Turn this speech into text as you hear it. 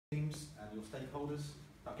stakeholders,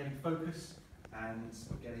 about getting focus and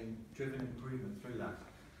getting driven improvement through that.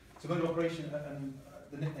 So mode of operation, and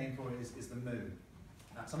the nickname for it is the Moo.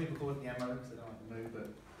 Some people call it the MO because they don't like the Moo, but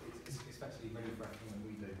it's effectively Moo for everything that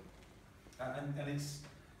we do. And it's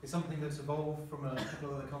something that's evolved from a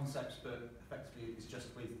couple of other concepts, but effectively it's just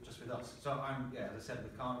with us. So I'm, as I said,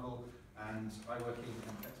 with Carnival, and I work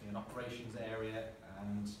in an operations area,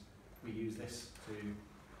 and we use this to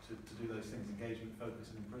do those things: engagement, focus,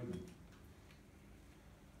 and improvement.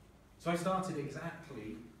 So I started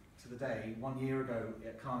exactly to the day 1 year ago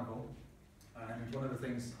at Carnival, and one of the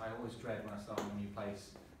things I always dread when I start in a new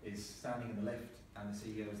place is standing in the lift and the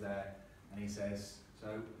CEO's there, and he says, "So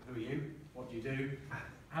who are you? What do you do?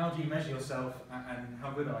 How do you measure yourself? And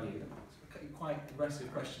how good are you?" Quite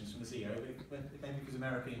aggressive questions from the CEO. Maybe because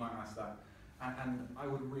America, you might ask that. And I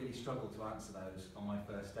would really struggle to answer those on my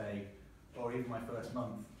first day, or even my first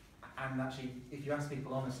month. And actually, if you ask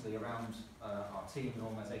people honestly around our team and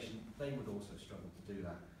organisation, they would also struggle to do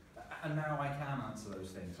that. And now I can answer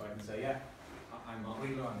those things. So I can say, yeah, I'm Mark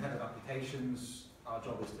Wheeler, I'm head of applications. Our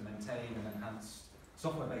job is to maintain and enhance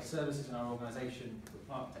software-based services in our organisation.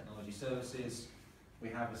 We're part of technology services. We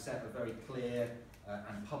have a set of very clear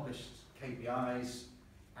and published KPIs.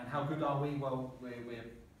 And how good are we? Well, we're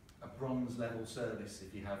a bronze level service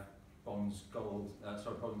if you have bronze, bronze,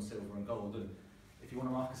 silver and gold. And if you want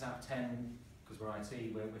to mark us out of 10, because we're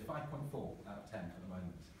IT, we're 5.4 out of 10 at the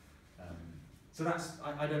moment. So that's,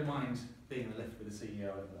 I don't mind being in the lift with the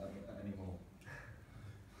CEO anymore.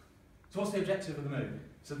 So what's the objective of the Moo?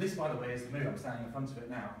 So this, by the way, is the Moo. I'm standing in front of it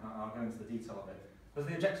now, and I'll go into the detail of it. But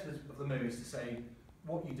the objective of the Moo is to say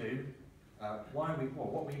what you do, what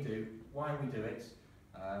we do, why we do it,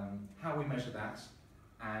 how we measure that,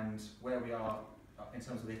 and where we are in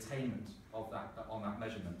terms of the attainment of that on that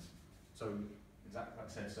measurement. So exactly like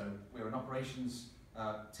I said, so we're an operations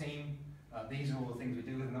team. These are all the things we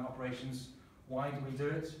do within that operations. Why do we do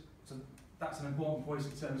it? So that's an important point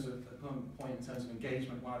in terms of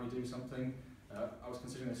engagement. Why we do something. I was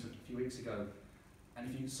considering this a few weeks ago,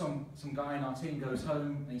 and if some guy in our team goes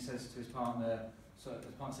home and he says to his partner, so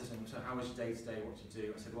his partner says to him, "So how was your day today? What did you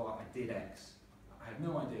do?" I said, "Well, I did X. I had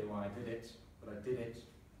no idea why I did it, but I did it.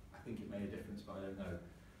 I think it made a difference, but I don't know."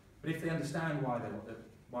 But if they understand why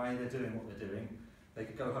they're doing what they're doing, they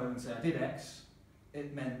could go home and say, "I did X.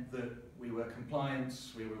 It meant that we were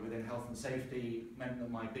compliant, we were within health and safety, meant that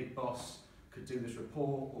my big boss could do this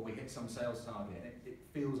report, or we hit some sales target." It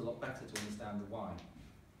feels a lot better to understand the why.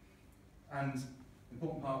 And the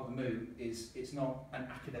important part of the Moo is it's not an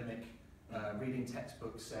academic reading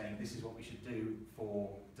textbooks saying this is what we should do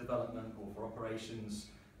for development or for operations.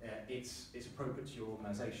 It's appropriate to your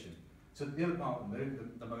organisation. So the other part of the Moo,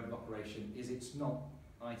 the mode of operation, is it's not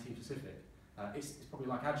IT specific. It's probably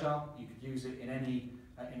like Agile. You could use it in any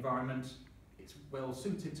environment. It's well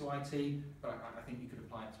suited to IT, but I think you could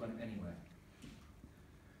apply it to anywhere.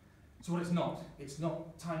 So what it's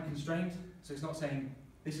not time constrained. So it's not saying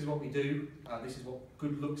this is what we do, this is what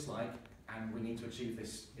good looks like, and we need to achieve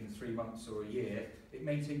this in 3 months or a year. It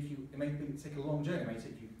may take a long journey. It may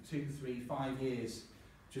take you 2, 3, 5 years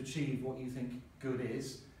to achieve what you think good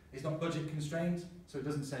is. It's not budget constrained, so it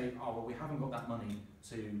doesn't say, "Oh, well, we haven't got that money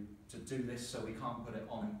to do this, so we can't put it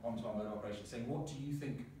onto our mode of operation." Saying, what do you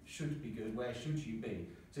think should be good? Where should you be?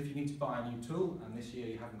 So if you need to buy a new tool, and this year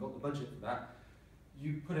you haven't got the budget for that,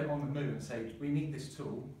 you put it on the Moo and say, "We need this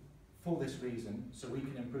tool for this reason, so we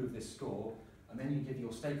can improve this score." And then you give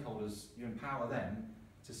your stakeholders, you empower them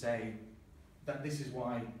to say that this is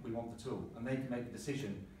why we want the tool, and they can make a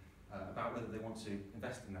decision about whether they want to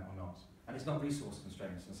invest in that or not. And it's not resource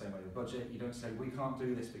constraints in the same way with budget. You don't say, "We can't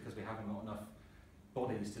do this because we haven't got enough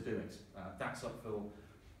bodies to do it." That's up for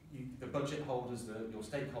the budget holders, your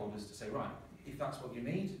stakeholders, to say, "Right, if that's what you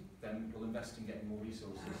need, then we'll invest in getting more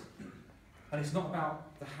resources." And it's not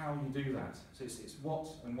about the how you do that. So it's what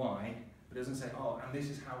and why, but it doesn't say, "Oh, and this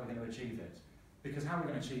is how we're going to achieve it." Because how we're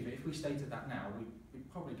going to achieve it, if we stated that now,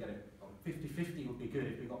 we'd probably get it 50-50 would be good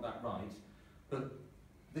if we got that right. But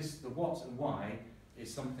the what and why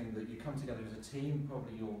is something that you come together as a team.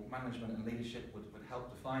 Probably your management and leadership would help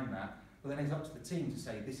define that. But then it's up to the team to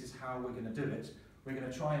say, this is how we're going to do it. We're going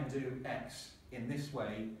to try and do X in this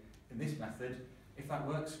way, in this method. If that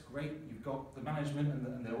works, great. You've got the management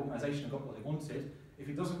and the organisation have got what they wanted. If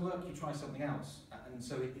it doesn't work, you try something else. And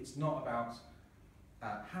so it's not about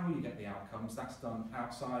how you get the outcomes. That's done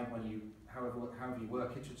outside when you, however you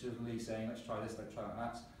work iteratively, saying, "Let's try this, let's try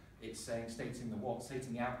that." It's stating the what,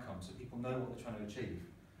 stating the outcome, so people know what they're trying to achieve.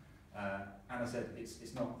 And I said,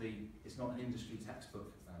 it's not an industry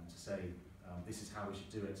textbook to say this is how we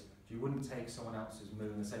should do it. You wouldn't take someone else's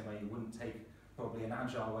Moo in the same way you wouldn't take probably an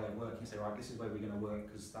agile way of working. Say, right, this is where we're going to work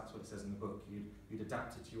because that's what it says in the book. You'd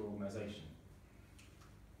adapt it to your organisation.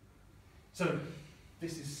 So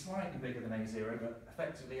this is slightly bigger than A0, but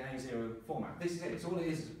effectively an A0 format. This is it. It's all it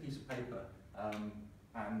is a piece of paper,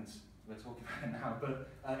 and we're talking about it now. But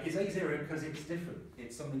it's A0 because it's different.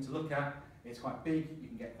 It's something to look at. It's quite big. You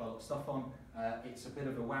can get quite a lot of stuff on. It's a bit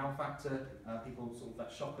of a wow factor. People sort of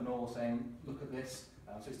that shock and awe, saying, "Look at this."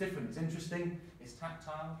 So it's different. It's interesting. It's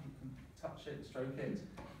tactile. You can touch it, stroke it.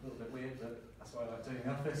 A little bit weird, but that's what I like doing in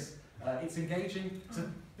the office. It's engaging. So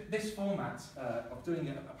this format of doing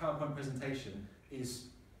a PowerPoint presentation is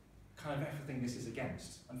kind of everything this is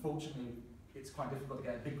against. Unfortunately, it's quite difficult to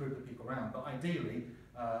get a big group of people around, but ideally,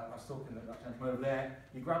 I was talking to that gentleman over there,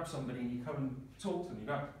 you grab somebody and you come and talk to them. You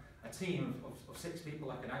grab a team of 6 people,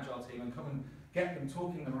 like an agile team, and come and get them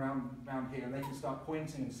talking them around here, and they can start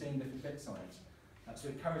pointing and seeing different bits on it. So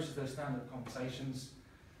it encourages those standard conversations.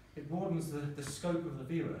 It broadens the scope of the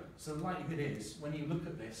viewer. So the likelihood is, when you look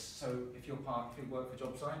at this, so if you work for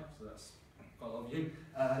job site, so that's quite a lot of you,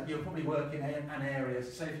 you'll probably work in an area, so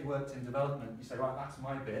say if you worked in development, you say, right, that's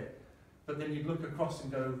my bit, but then you'd look across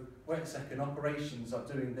and go, wait a second, operations are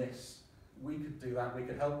doing this, we could do that, we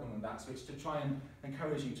could help them with that. So it's to try and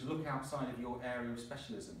encourage you to look outside of your area of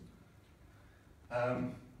specialism.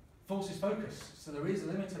 Forces focus, so there is a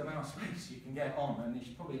limited amount of space you can get on, and you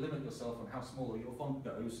should probably limit yourself on how small your font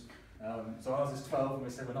goes. So ours is 12, and we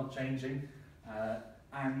said we're not changing.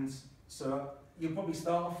 And so you'll probably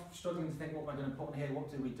start off struggling to think, what am I going to put on here, what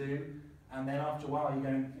do we do? And then after a while you're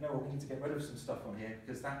going, you know what, we need to get rid of some stuff on here,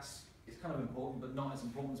 because it's kind of important, but not as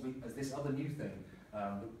important as this other new thing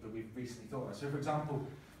that we've recently thought of. So for example,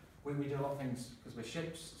 we do a lot of things, because we're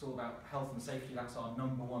ships, it's all about health and safety, that's our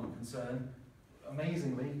 #1 concern.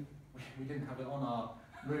 Amazingly, we didn't have it on our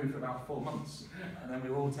move for about 4 months, and then we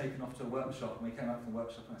were all taken off to a workshop, and we came out from the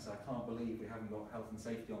workshop and I said, I can't believe we haven't got health and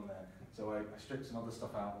safety on there. So I stripped some other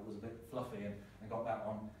stuff out that was a bit fluffy and got that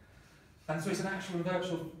on. And so it's an actual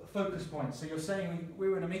virtual focus point. So you're saying, we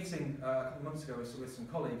were in a meeting a couple of months ago with some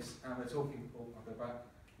colleagues, and we're talking, I'll go back,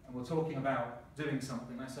 and we're talking about doing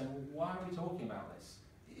something. And I said, well, why are we talking about this?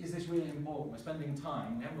 Is this really important? We're spending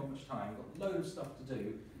time, we haven't got much time, we've got loads of stuff to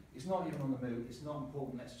do. It's not even on the move, it's not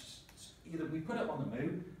important, let's just, either we put it on the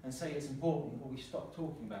move and say it's important, or we stop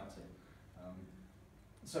talking about it.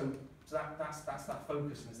 So that's that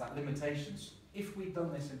focus, and it's that limitations. If we'd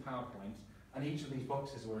done this in PowerPoint, and each of these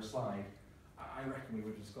boxes were a slide, I reckon we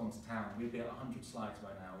would have just gone to town. We'd be at 100 slides by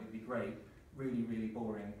now, it'd be great, really, really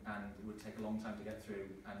boring, and it would take a long time to get through,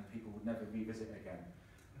 and people would never revisit it again.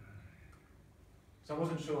 So I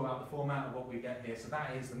wasn't sure about the format of what we get here, so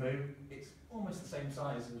that is the move. It's almost the same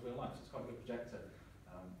size as real life, so it's quite a good projector.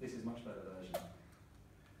 This is a much better version.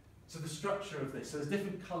 So the structure of this, so there's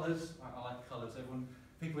different colours. I like colours.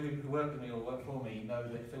 People who work with me or work for me know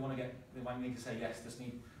that if they want to they might need to say yes, just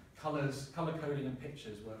need colours, colour coding and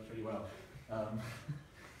pictures works really well.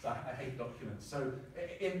 So I hate documents. So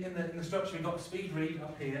in the structure, we've got a speed read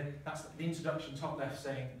up here. That's the introduction top left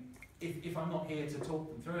saying, if I'm not here to talk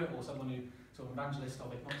them through it, or someone who, sort of evangelist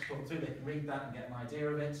of it, wants to talk them through it, they can read that and get an idea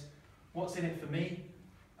of it. What's in it for me?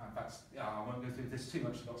 I won't go through this too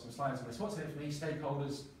much, I've got some slides on this. What's in it for me?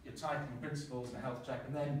 Stakeholders, your title and principles and a health check,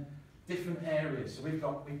 and then different areas. So we've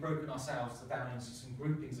broken ourselves down into some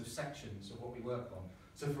groupings of sections of what we work on.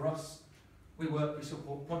 So for us, we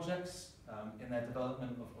support projects in their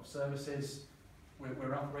development of services.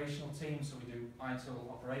 We're an operational team, so we do ITIL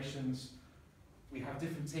operations. We have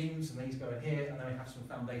different teams, and these go in here, and then we have some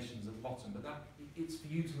foundations at the bottom. But it's for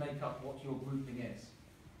you to make up what your grouping is.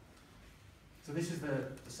 So this is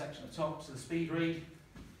the section at the top, so the speed read,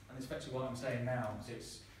 and it's actually what I'm saying now. So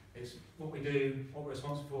it's what we do, what we're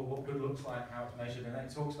responsible for, what good looks like, how it's measured, and then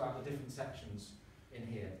it talks about the different sections in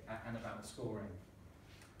here, and about the scoring.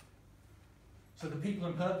 So the people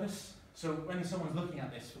and purpose, so when someone's looking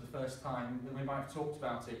at this for the first time, we might have talked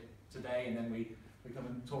about it today, and then we come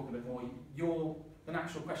and talk a bit more. The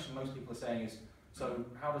natural question most people are saying is, so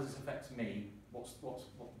how does this affect me? What's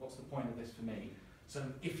the point of this for me? So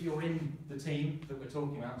if you're in the team that we're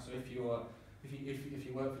talking about, so if you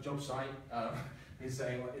work for job site, you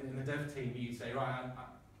say in the dev team, you say, right,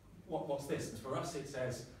 what's this? And for us, it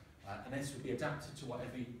says, and this would be adapted to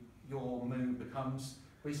whatever your move becomes.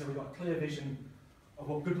 We say we've got a clear vision of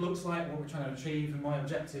what good looks like, what we're trying to achieve, and my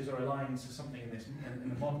objectives are aligned to something in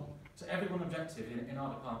the model. So everyone's objective in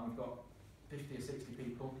our department, we've got 50 or 60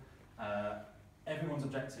 people. Everyone's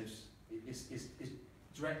objectives is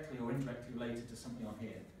directly or indirectly related to something on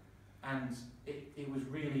here. And it was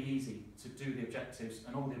really easy to do the objectives,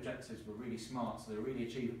 and all the objectives were really smart, so they were really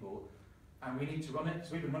achievable. And we need to run it.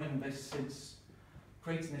 So we've been running this since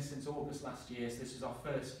creating this since August last year, so this is our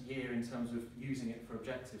first year in terms of using it for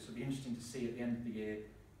objectives. So it'll be interesting to see at the end of the year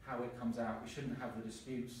how it comes out. We shouldn't have the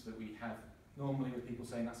disputes that we have normally with people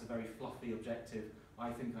saying that's a very fluffy objective. I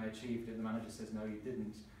think I achieved it, the manager says no, you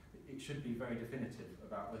didn't. It should be very definitive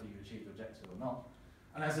about whether you achieved the objective or not.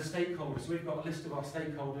 And as the stakeholders, we've got a list of our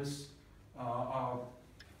stakeholders, our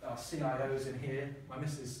CIOs in here. My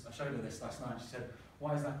missus, I showed her this last night, she said,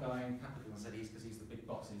 why is that guy in capital? I said, because he's the big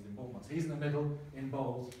boss, he's the important one. So he's in the middle, in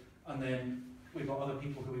bold, and then we've got other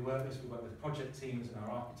people who we work with. We work with project teams and our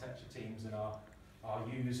architecture teams and our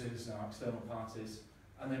users and our external parties.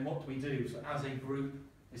 And then what do we do? So as a group,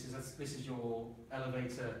 this is your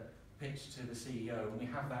elevator pitch to the CEO, and we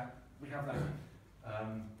have that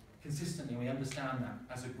consistently. We understand that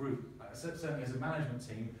as a group, certainly as a management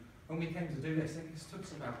team. When we came to do this, it took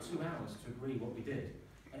us about 2 hours to agree what we did.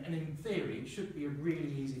 And in theory, it should be a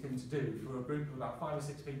really easy thing to do for a group of about 5 or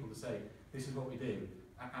 6 people to say, this is what we do.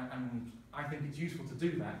 And I think it's useful to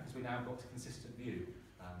do that because we now have got a consistent view.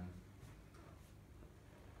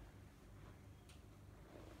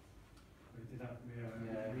 We did that,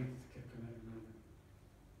 Yeah. we kept on it.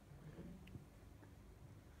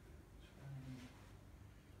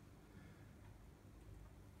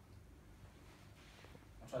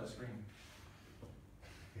 I'll try the screen.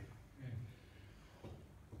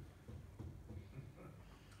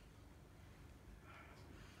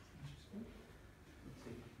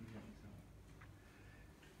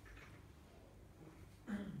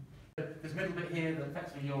 There's a middle bit here that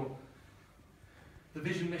effectively the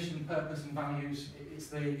vision, mission, purpose and values.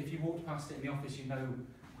 If you walked past it in the office, you know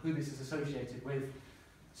who this is associated with.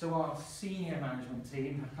 So our senior management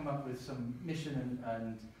team have come up with some mission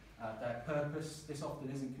and their purpose. This often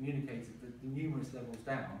isn't communicated the numerous levels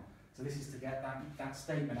down. So this is to get that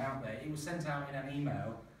statement out there. It was sent out in an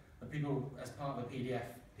email, but people, as part of a PDF,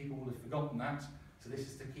 people will have forgotten that. So this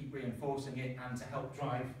is to keep reinforcing it and to help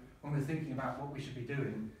drive, when we're thinking about what we should be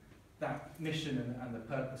doing, that mission and the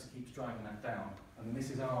purpose keeps driving that down. And this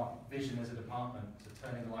is our vision as a department. So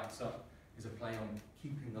turning the lights up is a play on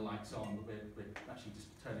keeping the lights on, but we're actually just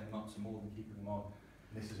turning them up some more than keeping them on.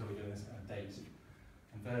 And this is what we're doing, this kind of date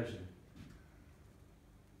and version.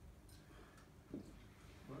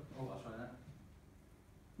 Oh, I'll try that.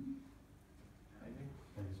 Maybe.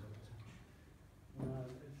 No, it's,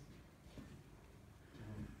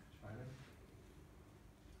 Try this.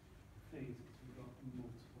 feeds, we've got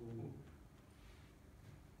multiple.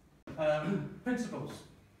 Principles.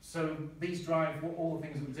 So these drive all the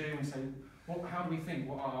things that we do, and say, how do we think?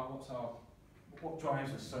 What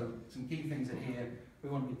drives us? So some key things are here. We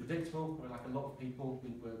want to be predictable. We're like a lot of people.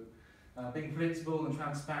 We're being predictable and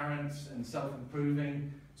transparent and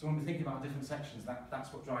self-improving. So when we think about different sections,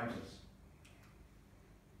 that's what drives us.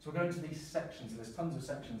 So we'll go into these sections. There's tons of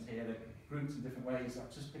sections here. They're grouped in different ways.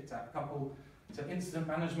 I've just picked out a couple. So incident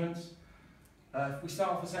management. We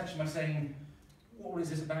start off a section by saying, what is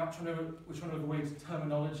this about? We're trying to avoid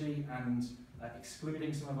terminology and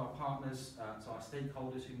excluding some of our partners, so our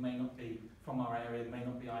stakeholders who may not be from our area, may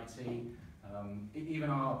not be IT. Even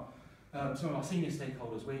some of our senior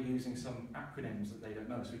stakeholders, we're using some acronyms that they don't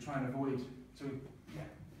know. So we try and avoid,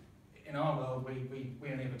 in our world,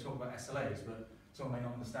 we only ever talk about SLAs, but someone may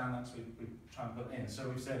not understand that, so we try and put in. So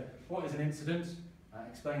we've said, what is an incident?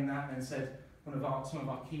 Explain that, and then said some of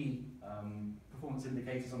our key performance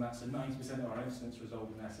indicators on that. So 90% of our incidents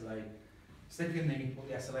resolved in SLA. Stick in what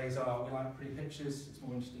the SLAs are. We like pretty pictures. It's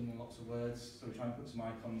more interesting than lots of words. So we try and put some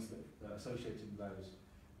icons that are associated with those.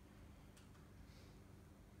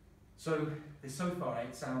 So far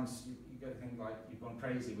it sounds, you go think like you've gone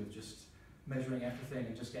crazy with just measuring everything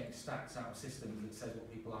and just getting stats out of systems that says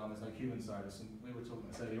what people are, and there's no human side of us, and we were talking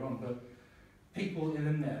about this earlier on, but people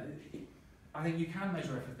in there, I think you can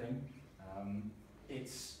measure everything.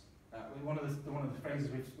 One of the phrases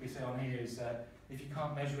we say on here is if you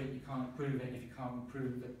can't measure it, you can't improve it. If you can't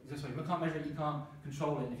improve it, if you can't measure it, you can't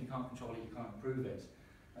control it. And if you can't control it, you can't improve it.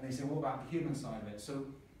 And they say, what about the human side of it? So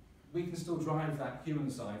we can still drive that human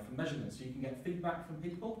side from measurement. So you can get feedback from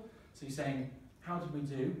people. So you're saying, how did we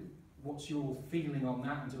do? What's your feeling on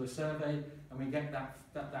that? And do a survey, and we get that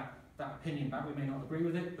opinion back. We may not agree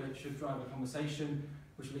with it, but it should drive a conversation,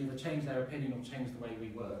 which will either change their opinion or change the way we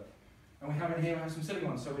work. And we have in here some silly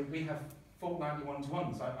ones. So we have fortnightly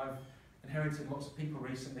one-to-ones. I've inherited lots of people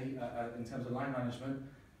recently in terms of line management,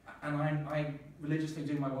 and I religiously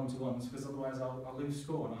do my one-to-ones because otherwise I'll lose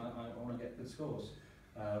score, and I want to get good scores.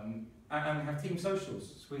 And we have team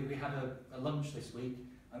socials. So we had a lunch this week,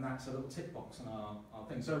 and that's a little tick box on our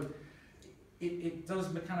thing. So it does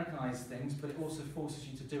mechanicalise things, but it also forces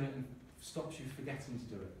you to do it and stops you forgetting to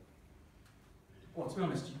do it. well, to be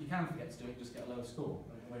honest, you can forget to do it, just get a lower score.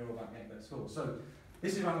 We're all about getting better scores. So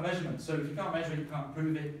this is about the measurement. So if you can't measure it, you can't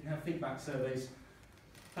improve it. You can have feedback surveys.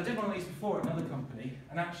 I did one of these before at another company,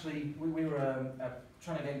 and actually we were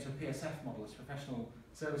trying to get into a PSF model, it's professional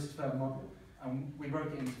services firm model, and we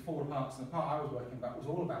broke it into 4 parts, and the part I was working about was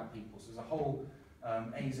all about people. So there's a whole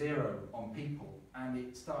A0 on people, and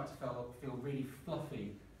it started to feel really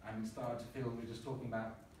fluffy, and started to feel we were just talking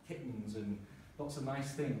about kittens and lots of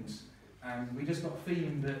nice things, and we just got a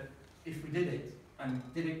feeling that if we did it, and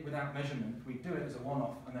did it without measurement, we'd do it as a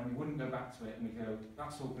one-off, and then we wouldn't go back to it, and we'd go,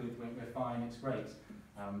 that's all good, we're fine, it's great.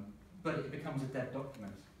 But it becomes a dead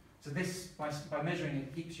document. So this, by measuring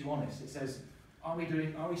it, keeps you honest. It says, are we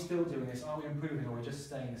still doing this? Are we improving, or are we just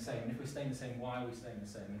staying the same? And if we're staying the same, why are we staying the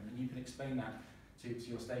same? And you can explain that to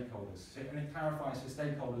your stakeholders. So, and it clarifies for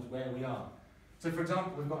stakeholders where we are. So for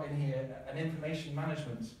example, we've got in here an information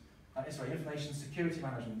security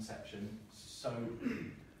management section. So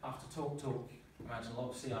after talk, I imagine a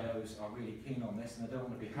lot of CIOs are really keen on this, and they don't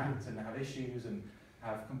want to be hacked and have issues and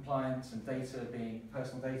have compliance and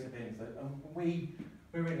personal data being.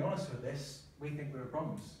 We're really honest with this. We think we're a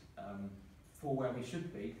bronze for where we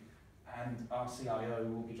should be, and our CIO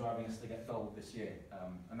will be driving us to get gold this year.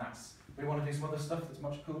 And we want to do some other stuff that's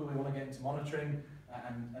much cooler. We want to get into monitoring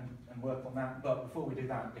and work on that. But before we do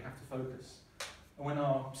that, we have to focus. And when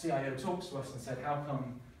our CIO talks to us and said, how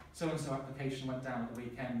come so-and-so application went down at the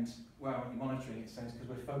weekend, why aren't you monitoring it? So it's because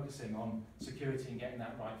we're focusing on security and getting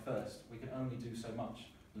that right first. We can only do so much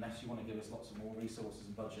unless you want to give us lots of more resources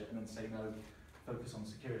and budget and then say no, focus on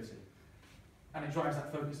security. And it drives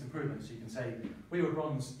that focused improvement. So you can say, we were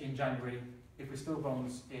bronze in January, if we're still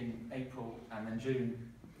bronze in April and then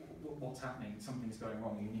June, what's happening? Something's going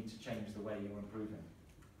wrong, you need to change the way you're improving.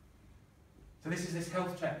 So this is this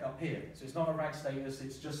health check up here. So it's not a RAG status,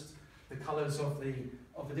 it's just the colours of the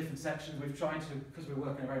different sections. We've tried to, because we're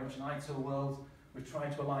working very much in ITIL world, we've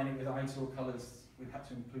tried to align it with ITIL colours. We've had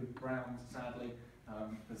to include brown, sadly,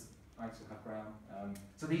 because ITIL have brown.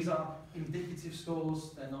 So these are indicative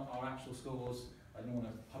scores, they're not our actual scores. I don't want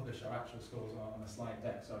to publish our actual scores on a slide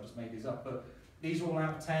deck, so I just made these up. But these are all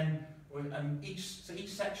out of 10, and each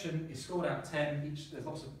section is scored out of 10. There's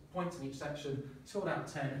lots of points in each section, scored out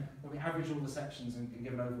of 10, and we average all the sections and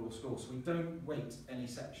give an overall score. So we don't weight any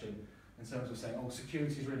section in terms of saying, oh,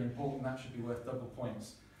 security is really important, that should be worth double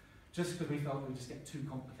points. Just because we felt it would just get too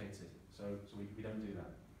complicated. So we don't do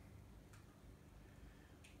that.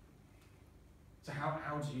 So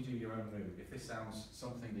how do you do your own move? If this sounds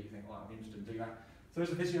something that you think, well, I'd be interested in doing that. So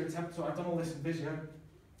there's a Visio attempt. So I've done all this in Visio.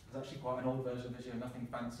 It's actually quite an old version of Visio, nothing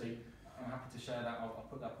fancy. I'm happy to share that. I'll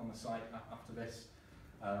put that on the site after this.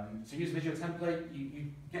 So use a Visio template. You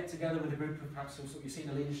get together with a group of perhaps your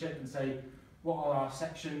senior leadership and say, what are our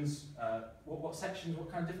sections? What sections?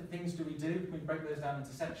 What kind of different things do we do? Can we break those down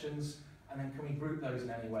into sections? And then can we group those in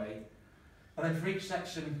any way? And then for each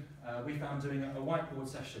section, we found doing a whiteboard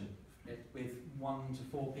session with 1 to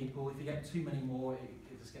 4 people. If you get too many more,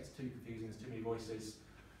 it just gets too confusing, there's too many voices.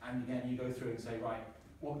 And again, you go through and say, right,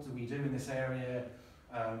 what do we do in this area?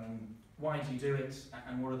 Why do you do it?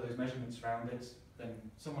 And what are those measurements around it? Then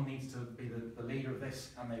someone needs to be the leader of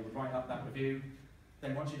this, and they would write up that review.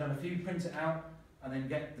 Then once you've done a few, print it out, and then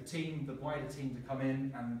get the wider team to come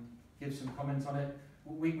in and give some comments on it.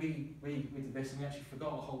 We did this, and we actually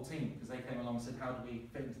forgot a whole team, because they came along and said, how do we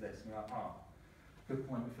fit into this? And we're like, good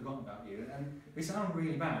point, we've forgotten about you. And we sound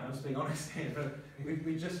really bad, I'm just being honest here, but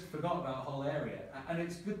we just forgot about a whole area. And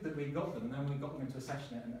it's good that we got them, and then we got them into a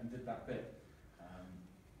session and did that bit.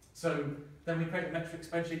 So then we create a metric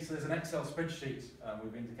spreadsheet. So there's an Excel spreadsheet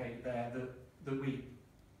we've indicated there that we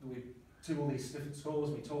do all these different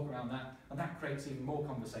scores, we talk around that, and that creates even more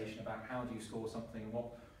conversation about how do you score something, and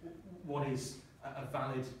what is a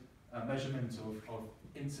valid measurement of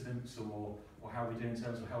incidents or how we do in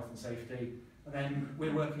terms of health and safety. And then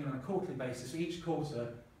we're working on a quarterly basis. So each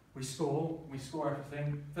quarter we score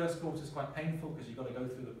everything. First quarter is quite painful because you've got to go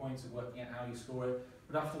through the points of working out how you score it.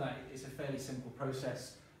 But after that, it's a fairly simple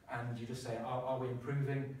process, and you just say, are we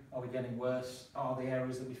improving? Are we getting worse? Are the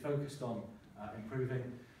areas that we focused on improving?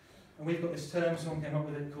 And we've got this term, someone came up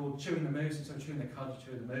with it, called chewing the moose. Instead of chewing the cud,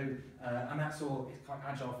 you chew the moo. And that's all, it's quite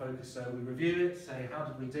agile focus. So we review it, say, how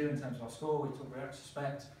did we do in terms of our score? We talk about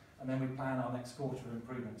retrospect, and then we plan our next quarter of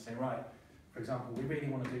improvement. Say, right, for example, we really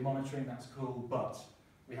want to do monitoring, that's cool, but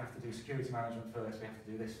we have to do security management first, we have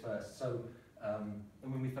to do this first. So,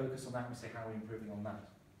 and when we focus on that, we say, how are we improving on that?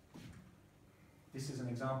 This is an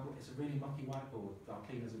example. It's a really mucky whiteboard. Our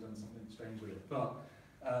cleaners have done something strange with it. But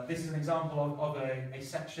this is an example of a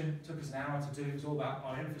section. It took us an hour to do. It's all about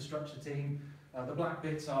our infrastructure team. The black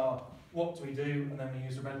bits are what do we do, and then we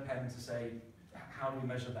use a red pen to say how do we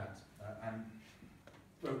measure that? And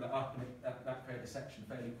wrote that up, and that created a section,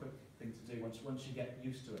 fairly quick thing to do once you get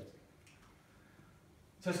used to it.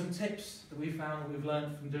 So some tips that we found, that we've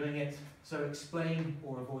learned from doing it. So explain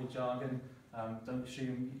or avoid jargon. Don't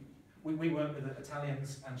assume. We work with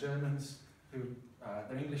Italians and Germans who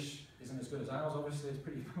their English isn't as good as ours. Obviously, it's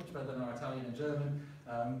pretty much better than our Italian and German.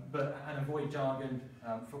 And avoid jargon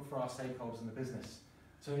for our stakeholders in the business.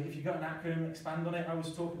 So if you've got an acronym, expand on it. I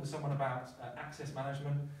was talking to someone about access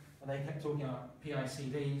management, and they kept talking about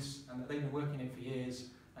PICDs, and they've been working it for years.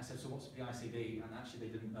 I said, so what's a PICD? And actually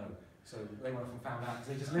they didn't know. So they went off and found out, because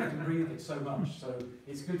they just lived and breathed it so much. So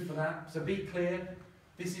it's good for that. So be clear,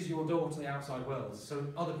 this is your door to the outside world. So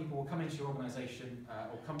other people will come into your organisation,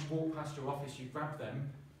 or come walk past your office, you grab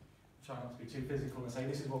them, try not to be too physical, and say,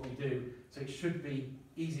 this is what we do. So it should be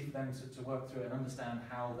easy for them to work through it and understand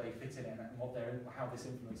how they fit in it and how this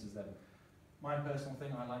influences them. My personal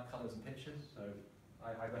thing, I like colours and pictures, so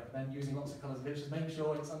I recommend using lots of colours and pictures. Make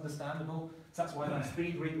sure it's understandable. So that's why on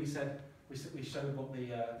speed read we said we showed what the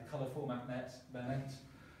colour format meant.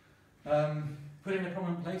 Put it in a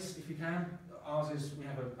prominent place if you can. Ours is, we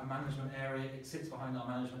have a management area. It sits behind our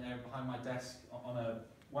management area, behind my desk, on a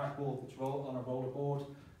whiteboard that's on a roller board,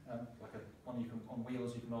 like one you can on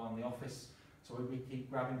wheels you can roll in the office. So we keep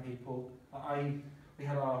grabbing people. We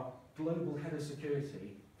had our global head of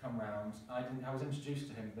security come round. I was introduced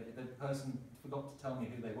to him, but the person forgot to tell me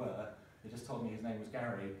who they were. They just told me his name was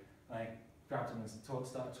Gary. I grabbed him and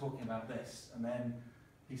started talking about this, and then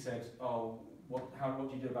he said, "Oh, what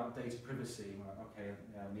do you do about data privacy?" I'm like, "Okay,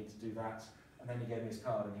 yeah, I need to do that." And then he gave me his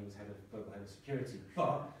card, and he was global head of security.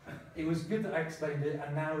 But it was good that I explained it,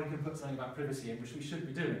 and now we can put something about privacy in, which we should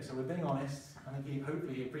be doing. So we're being honest. I think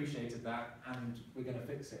hopefully he appreciated that, and we're going to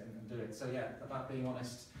fix it and do it. So yeah, about being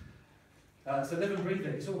honest. So live and breathe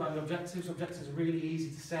it. It's all about the objectives. Objectives are really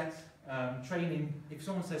easy to set. Training. If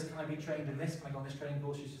someone says, "Can I be trained in this? Can I go on this training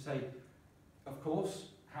course?" You should say, "Of course.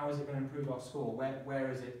 How is it going to improve our score?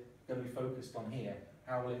 Where is it going to be focused on here?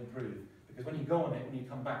 How will it improve?" Because when you go on it, when you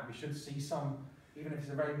come back, we should see some, even if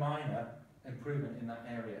it's a very minor, improvement in that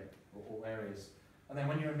area or areas. And then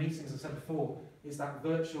when you're in meetings, as I said before, it's that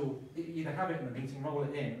virtual, either have it in the meeting, roll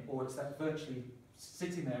it in, or it's that virtually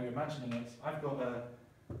sitting there, imagining it. I've got a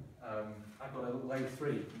little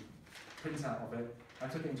A3 printout of it. I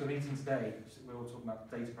took it into a meeting today. We were all talking about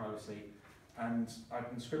data privacy, and I've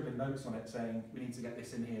been scribbling notes on it saying, we need to get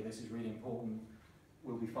this in here, this is really important.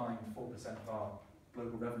 We'll be fined 4% of our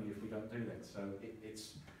global revenue if we don't do this. So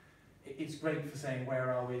it's great for saying, where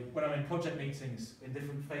are we? When I'm in project meetings in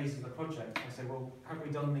different phases of the project, I say, well, have we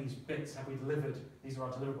done these bits? Have we delivered? These are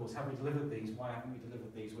our deliverables. Have we delivered these? Why haven't we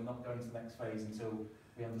delivered these? We're not going to the next phase until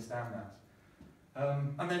we understand that.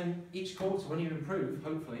 And then each quarter, when you improve,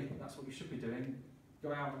 hopefully, that's what you should be doing,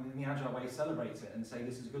 go out and in the agile way celebrate it and say,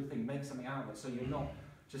 this is a good thing, make something out of it, so you're not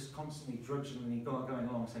just constantly drudgingly going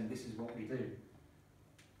along saying, this is what we do.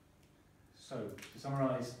 So, to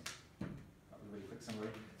summarise, that was a really quick summary.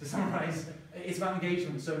 To summarise, it's about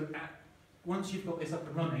engagement. So, once you've got this up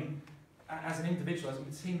and running, as an individual, as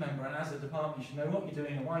a team member, and as a department, you should know what you're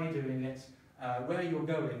doing and why you're doing it, where you're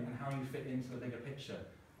going, and how you fit into the bigger picture.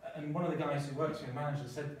 And one of the guys who works with the manager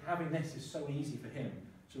said having this is so easy for him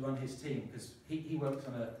to run his team, because he works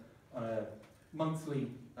on a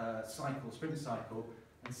monthly sprint cycle,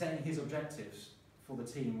 and setting his objectives for the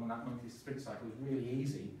team on that monthly sprint cycle is really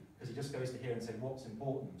easy, because he just goes to here and says what's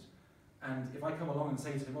important. And if I come along and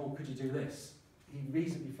say to him, oh, could you do this? He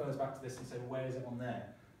reasonably refers back to this and says, well, where is it on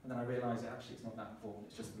there? And then I realise that actually it's not that important,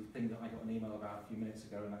 it's just the thing that I got an email about a few minutes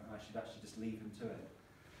ago, and I should actually just leave him to it.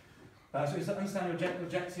 So it's understanding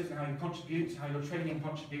objectives and how you contribute, how your training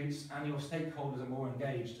contributes, and your stakeholders are more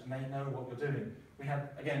engaged and they know what you're doing. We had,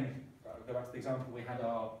 again, I'll go back to the example, we had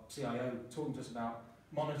our CIO talking to us about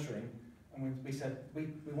monitoring, and we said, we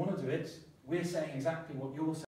want to do it, we're saying exactly what you're saying.